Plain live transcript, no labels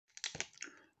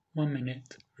1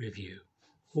 minute review.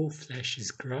 All Flesh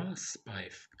is Grass by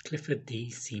Clifford D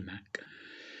Simak.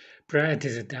 Brad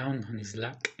is a down on his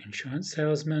luck insurance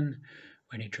salesman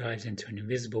when he drives into an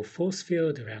invisible force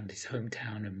field around his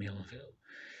hometown of Milville.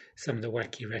 Some of the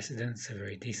wacky residents are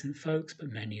very decent folks, but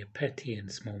many are petty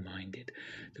and small-minded.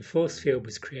 The force field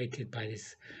was created by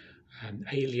this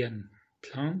alien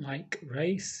plant-like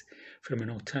race from an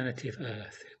alternative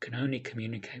Earth who can only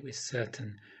communicate with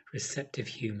certain receptive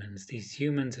humans. These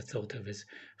humans are thought of as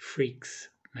freaks,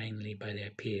 mainly by their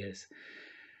peers.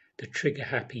 The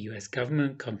trigger-happy US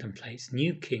government contemplates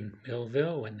nuking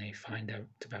Milville when they find out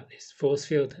about this force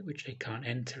field, which they can't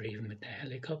enter even with their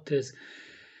helicopters.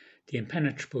 The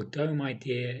impenetrable dome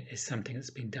idea is something that's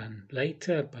been done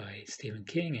later by Stephen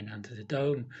King in Under the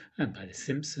Dome and by The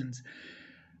Simpsons.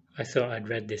 I thought I'd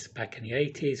read this back in the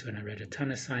 80s when I read a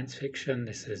ton of science fiction.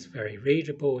 This is very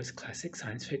readable. It's classic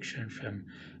science fiction from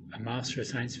a master of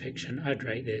science fiction. I'd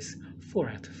rate this 4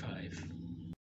 out of 5.